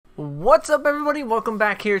What's up, everybody? Welcome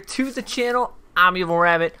back here to the channel. I'm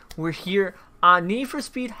EvlRabbit. We're here on Need for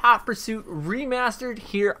Speed Hot Pursuit Remastered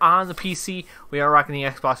here on the PC. We are rocking the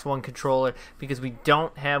Xbox One controller because we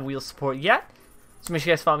don't have wheel support yet. So make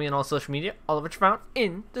sure you guys follow me on all social media, all of which are found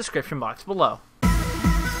in the description box below.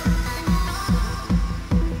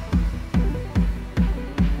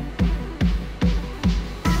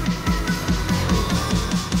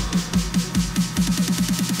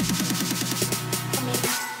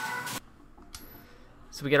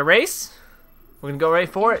 So we got a race. We're gonna go right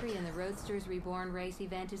for it. Entry in the Roadsters Reborn race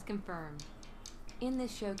event is confirmed. In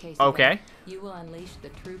this showcase Okay. event, you will unleash the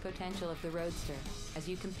true potential of the Roadster as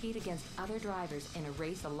you compete against other drivers in a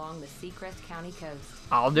race along the Seacrest County coast.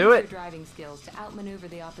 I'll do Use it. your driving skills to outmaneuver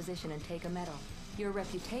the opposition and take a medal. Your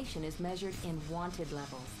reputation is measured in wanted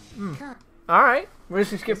levels. All right, we're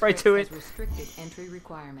just gonna skip right to it. Restricted entry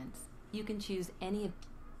requirements. You can choose any of.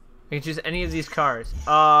 I can choose any of these cars.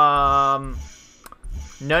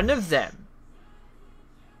 None of them.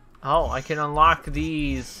 Oh, I can unlock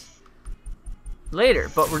these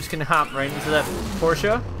later, but we're just gonna hop right into that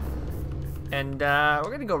Porsche, and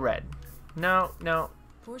we're gonna go red. No.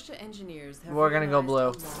 Porsche engineers have We're gonna go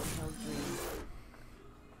blue. realized a long-held dream.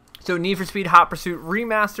 So Need for Speed Hot Pursuit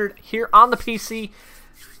Remastered here on the PC.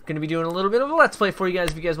 Gonna be doing a little bit of a Let's Play for you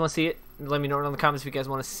guys if you guys want to see it. Let me know in the comments if you guys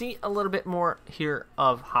want to see a little bit more here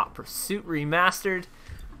of Hot Pursuit Remastered.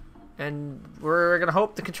 And we're gonna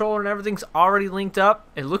hope the controller and everything's already linked up.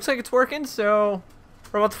 It looks like it's working, so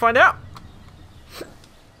we're about to find out.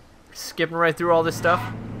 Skipping right through all this stuff.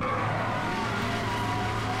 I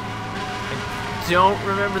don't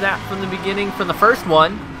remember that from the beginning, from the first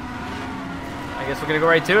one. I guess we're gonna go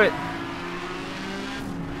right to it.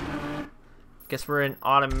 Guess we're in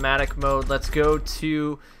automatic mode. Let's go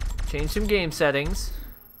to change some game settings.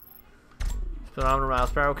 Speedometer, miles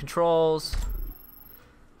per hour, controls.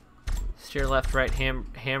 Steer left, right,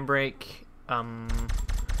 handbrake.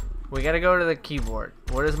 We gotta go to the keyboard.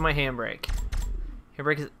 What is my handbrake?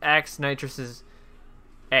 Handbrake is X, nitrous is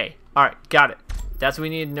A. Alright, got it. That's what we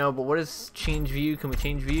need to know, but what is change view? Can we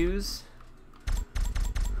change views?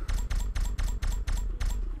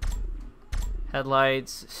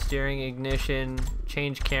 Headlights, steering, ignition,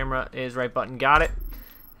 change camera is right button. Got it.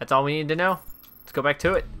 That's all we need to know. Let's go back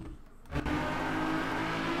to it.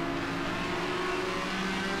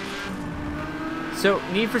 So,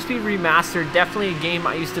 Need for Speed Remastered, definitely a game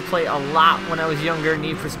I used to play a lot when I was younger.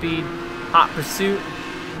 Need for Speed Hot Pursuit.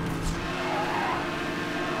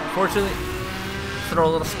 Unfortunately, throw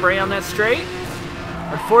a little spray on that straight.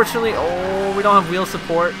 Unfortunately, oh, we don't have wheel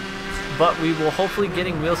support, but we will hopefully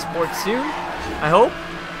getting wheel support soon, I hope.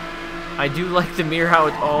 I do like the mirror, how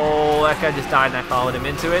it, oh, that guy just died and I followed him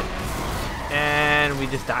into it. And we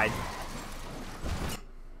just died.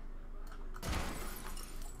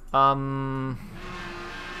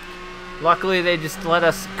 Luckily, they just let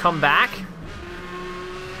us come back.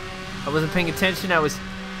 I wasn't paying attention. I was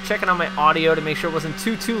checking on my audio to make sure it wasn't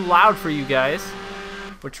too loud for you guys.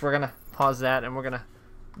 Which we're gonna pause that and we're gonna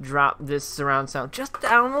drop this surround sound just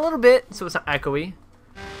down a little bit so it's not echoey.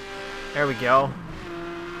 There we go.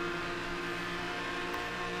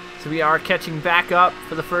 So we are catching back up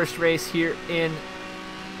for the first race here in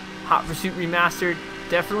Hot Pursuit Remastered.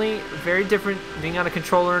 Definitely very different being on a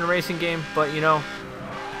controller in a racing game, but you know,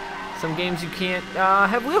 some games you can't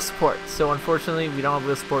have wheel support. So unfortunately, we don't have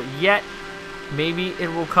wheel support yet. Maybe it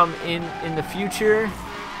will come in the future.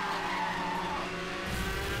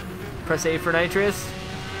 Press A for nitrous.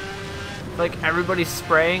 Like everybody's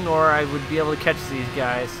spraying, or I would be able to catch these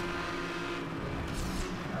guys.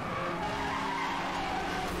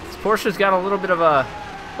 This Porsche's got a little bit of a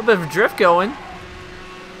drift going.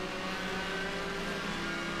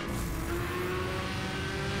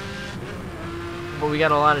 But we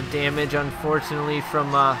got a lot of damage, unfortunately,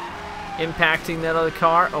 from impacting that other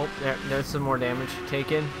car. Oh, there's some more damage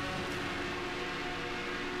taken.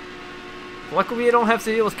 Luckily, we don't have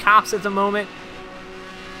to deal with cops at the moment.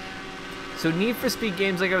 So Need for Speed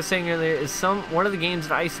games, like I was saying earlier, is one of the games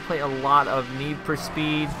that I used to play a lot of. Need for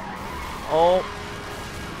Speed. Oh,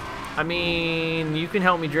 I mean, you can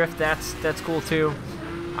help me drift. That's cool too.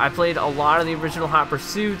 I played a lot of the original Hot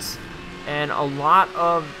Pursuits, and a lot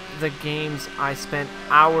of the games I spent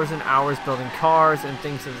hours and hours building cars and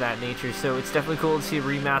things of that nature. So it's definitely cool to see a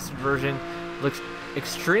remastered version. Looks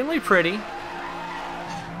extremely pretty.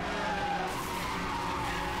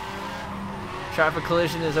 Traffic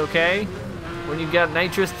collision is okay when you've got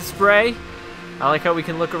nitrous to spray. I like how we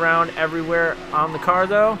can look around everywhere on the car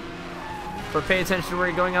though, but pay attention to where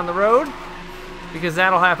you're going on the road, because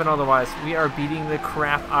that'll happen otherwise. We are beating the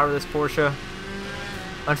crap out of this Porsche.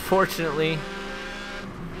 Unfortunately,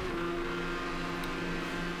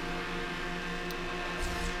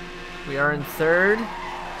 We are in third.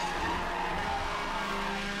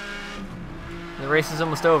 The race is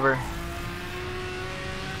almost over.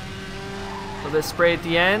 A little bit of spray at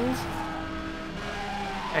the end.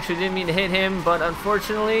 Actually didn't mean to hit him, but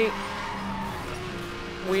unfortunately,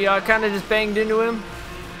 we kind of just banged into him.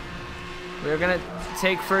 We are going to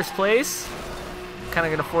take first place. Kind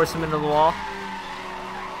of going to force him into the wall.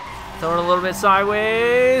 Throwing a little bit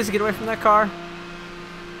sideways. Get away from that car.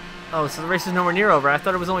 Oh, so the race is nowhere near over. I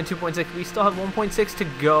thought it was only 2.6. We still have 1.6 to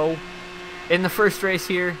go in the first race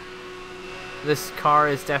here. This car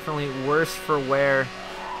is definitely worse for wear.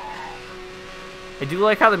 I do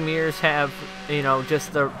like how the mirrors have, you know,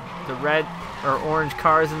 just the red or orange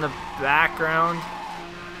cars in the background.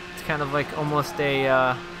 It's kind of like almost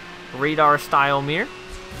a radar style mirror.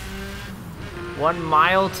 1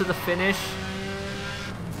 mile to the finish.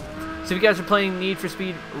 So if you guys are playing Need for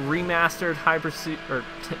Speed Remastered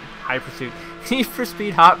Need for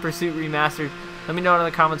Speed Hot Pursuit Remastered, let me know in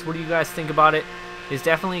the comments, what do you guys think about it? It's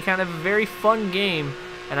definitely kind of a very fun game,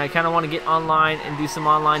 and I kind of want to get online and do some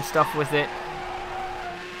online stuff with it.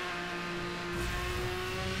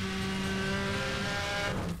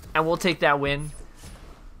 And we'll take that win.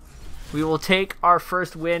 We will take our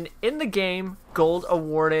first win in the game, gold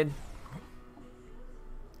awarded.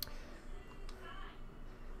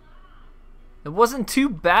 It wasn't too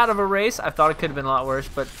bad of a race. I thought it could have been a lot worse,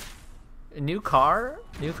 but a new car,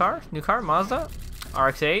 Mazda,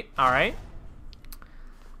 RX-8, all right.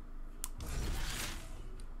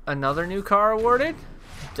 Another new car awarded,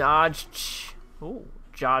 Dodge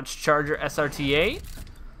Charger SRT8.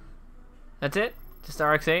 That's it, just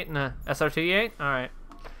RX-8 and a SRT8. All right.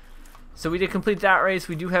 So we did complete that race.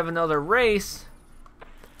 We do have another race,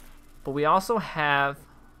 but we also have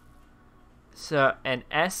an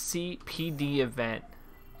SCPD event.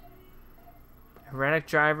 Erratic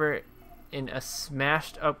driver in a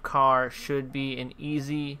smashed up car should be an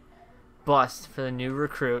easy bust for the new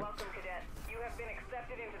recruit. Welcome, cadet. You have been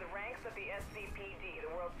accepted into the ranks of the SCPD,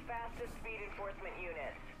 the world's fastest speed enforcement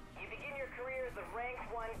unit. You begin your career as a rank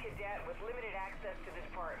 1 cadet with limited access to the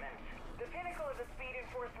department. The pinnacle of the speed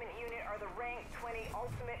enforcement unit are the rank 20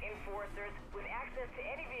 ultimate enforcers with access to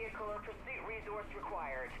any vehicle or pursuit resource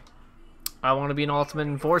required. I want to be an ultimate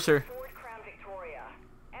enforcer. Crown Victoria.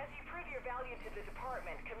 As you prove your value to the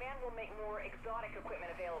department, command will make more exotic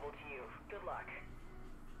equipment available to you. Good luck.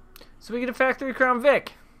 So we get a factory Crown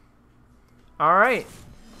Vic. All right,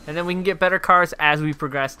 and then we can get better cars as we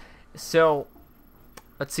progress. So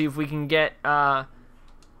let's see if we can get a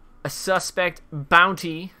suspect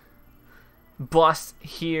bounty bust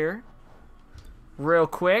here real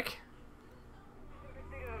quick.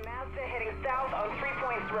 Pursuit of a Mazda heading south on 3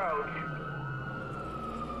 Points Road.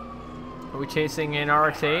 Are we chasing an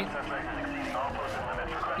RX-8?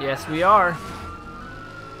 Yes, we are.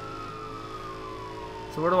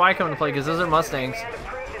 So where do I come to play? Because those are Mustangs.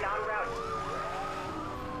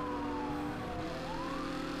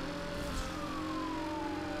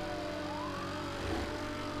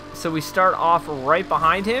 So we start off right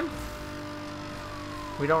behind him.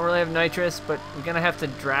 We don't really have nitrous, but we're going to have to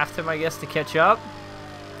draft him, I guess, to catch up.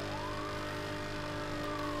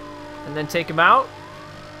 And then take him out.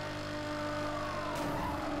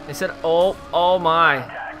 They said, oh my.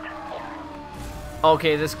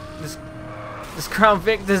 Okay, this Crown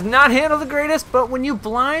Vic does not handle the greatest, but when you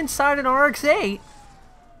blindside an RX-8,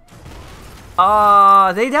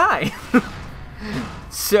 they die.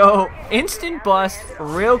 So, instant bust,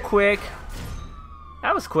 real quick.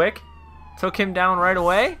 That was quick. Took him down right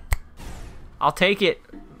away. I'll take it.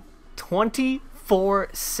 24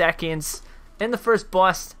 seconds in the first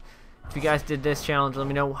bust. If you guys did this challenge, let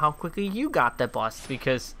me know how quickly you got that bust,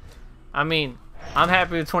 because, I mean, I'm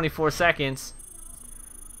happy with 24 seconds.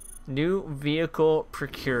 New vehicle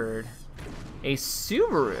procured. A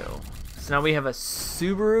Subaru. So now we have a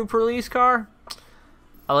Subaru police car.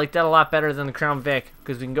 I like that a lot better than the Crown Vic,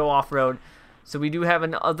 because we can go off-road. So we do have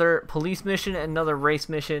another police mission, another race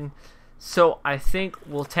mission. So I think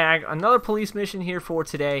we'll tag another police mission here for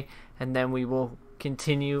today, and then we will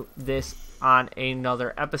continue this on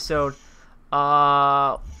another episode.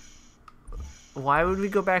 Why would we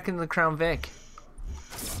go back into the Crown Vic?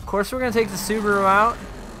 Of course we're going to take the Subaru out.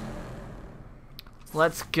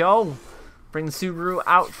 Let's go. Bring the Subaru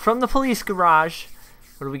out from the police garage.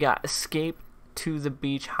 What do we got? Escape to the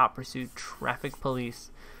beach, hot pursuit, traffic police.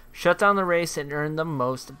 Shut down the race and earn the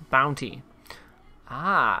most bounty.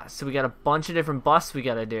 Ah, so we got a bunch of different busts we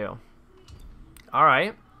got to do.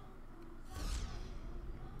 Alright.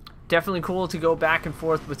 Definitely cool to go back and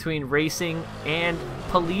forth between racing and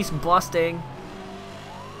police busting.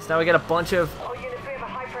 So now we got a bunch of... All units, we have a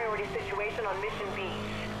high priority situation on Mission Beach.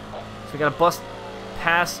 So we gotta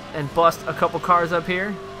pass and bust a couple cars up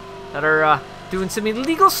here that are doing some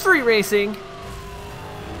illegal street racing.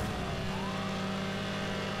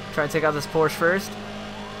 Try to take out this Porsche first.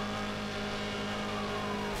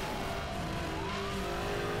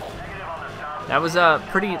 That was a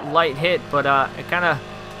pretty light hit, but it kind of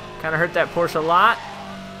hurt that Porsche a lot.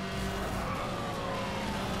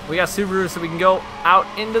 We got Subaru, so we can go out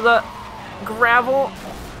into the gravel.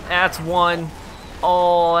 That's one.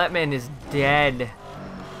 Oh, that man is dead.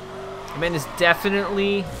 That man is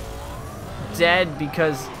definitely dead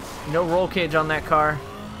because no roll cage on that car.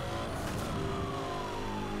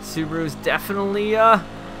 Subaru's definitely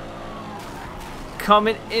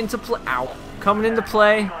coming into play. Ow. Coming into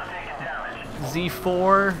play.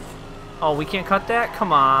 Z4. Oh, we can't cut that?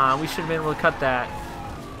 Come on. We should have been able to cut that.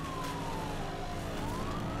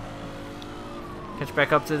 Catch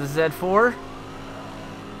back up to the Z4.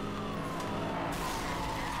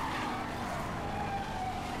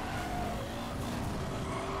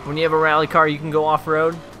 When you have a rally car, you can go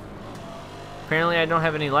off-road. Apparently, I don't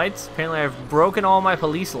have any lights. Apparently, I've broken all my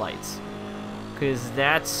police lights. Because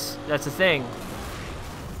that's a thing.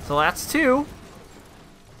 So that's two.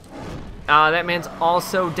 That man's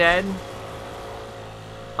also dead.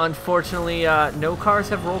 Unfortunately, no cars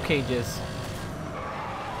have roll cages.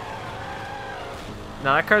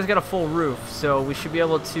 Now that car's got a full roof, so we should be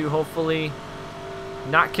able to hopefully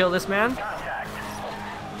not kill this man.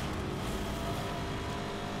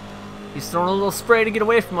 He's throwing a little spray to get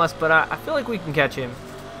away from us, but I feel like we can catch him.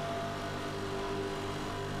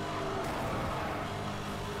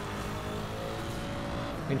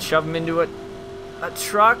 We can shove him into a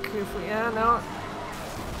truck if we, yeah, no.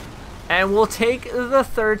 And we'll take the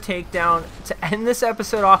third takedown to end this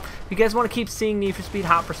episode off. If you guys want to keep seeing Need for Speed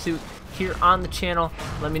Hot Pursuit here on the channel,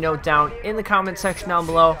 let me know down in the comment section down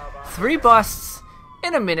below. 3 busts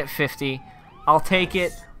in 1:50. I'll take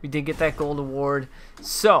it. We did get that gold award.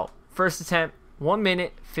 So, first attempt, 1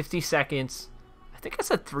 minute, 50 seconds. I think I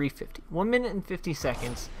said 3:50. 1 minute and 50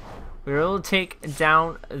 seconds. We were able to take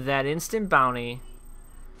down that instant bounty.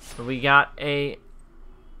 So we got a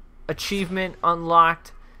achievement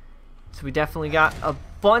unlocked. So we definitely got a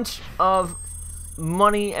bunch of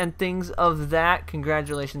money and things of that.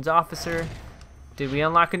 Congratulations, officer. Did we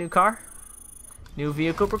unlock a new car? New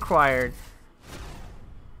vehicle required.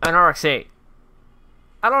 An RX-8.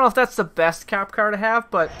 I don't know if that's the best cop car to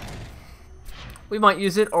have, but we might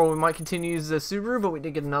use it, or we might continue to use the Subaru, but we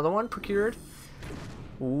did get another one procured.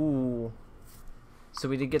 Ooh. So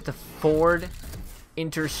we did get the Ford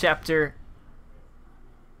Interceptor.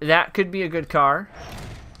 That could be a good car.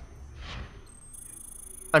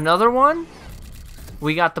 Another one?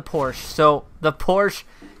 We got the Porsche. So the Porsche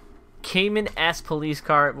Cayman S police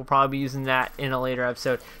car. We'll probably be using that in a later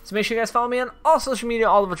episode. So make sure you guys follow me on all social media,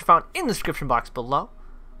 all of which are found in the description box below.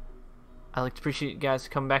 I'd like to appreciate you guys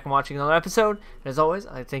coming back and watching another episode. And as always,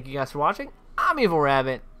 I'd like to thank you guys for watching. I'm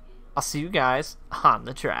EvlRabbit. I'll see you guys on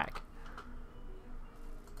the track.